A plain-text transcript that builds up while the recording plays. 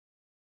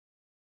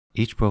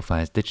Each profile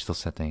has digital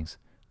settings.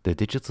 The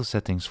digital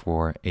settings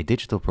for a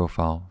digital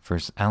profile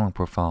versus analog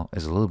profile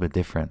is a little bit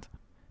different.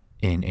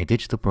 In a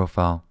digital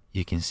profile,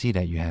 you can see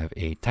that you have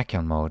a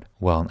tachyon mode,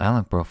 while in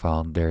analog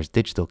profile, there's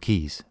digital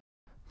keys.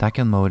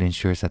 Tachyon mode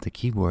ensures that the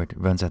keyboard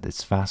runs at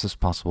its fastest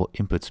possible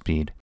input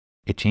speed.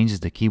 It changes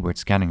the keyboard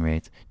scanning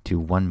rate to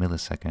 1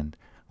 millisecond,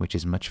 which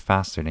is much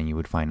faster than you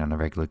would find on a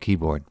regular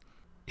keyboard.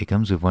 It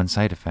comes with one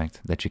side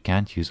effect that you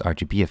can't use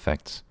RGB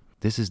effects.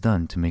 This is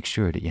done to make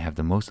sure that you have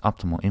the most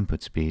optimal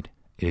input speed.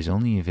 It is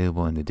only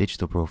available in the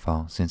digital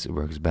profile since it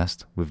works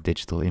best with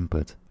digital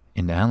input.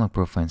 In the analog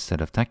profile, instead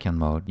of tachyon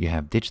mode, you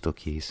have digital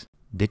keys.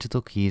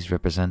 Digital keys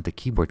represent the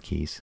keyboard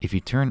keys. If you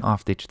turn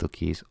off digital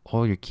keys,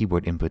 all your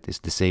keyboard input is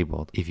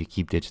disabled. If you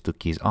keep digital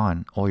keys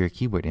on, all your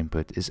keyboard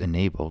input is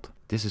enabled.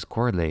 This is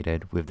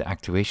correlated with the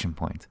activation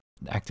point.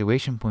 The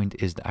activation point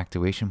is the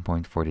activation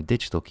point for the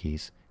digital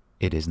keys.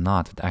 It is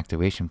not the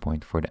activation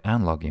point for the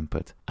analog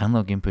input.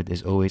 Analog input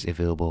is always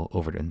available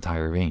over the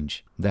entire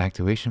range. The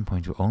activation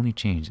point will only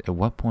change at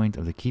what point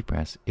of the key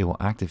press it will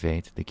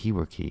activate the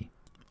keyboard key.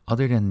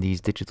 Other than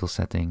these digital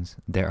settings,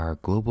 there are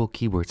global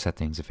keyboard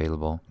settings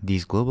available.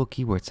 These global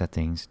keyboard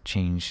settings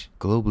change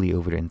globally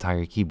over the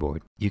entire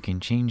keyboard. You can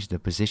change the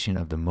position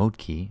of the mode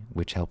key,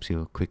 which helps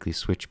you quickly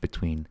switch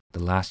between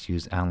the last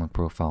used analog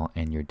profile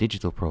and your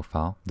digital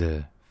profile,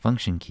 the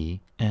function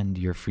key, and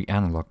your free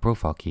analog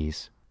profile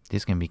keys.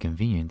 This can be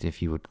convenient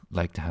if you would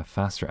like to have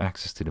faster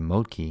access to the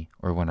mode key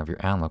or one of your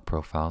analog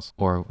profiles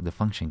or the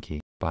function key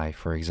by,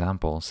 for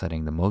example,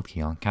 setting the mode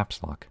key on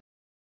caps lock.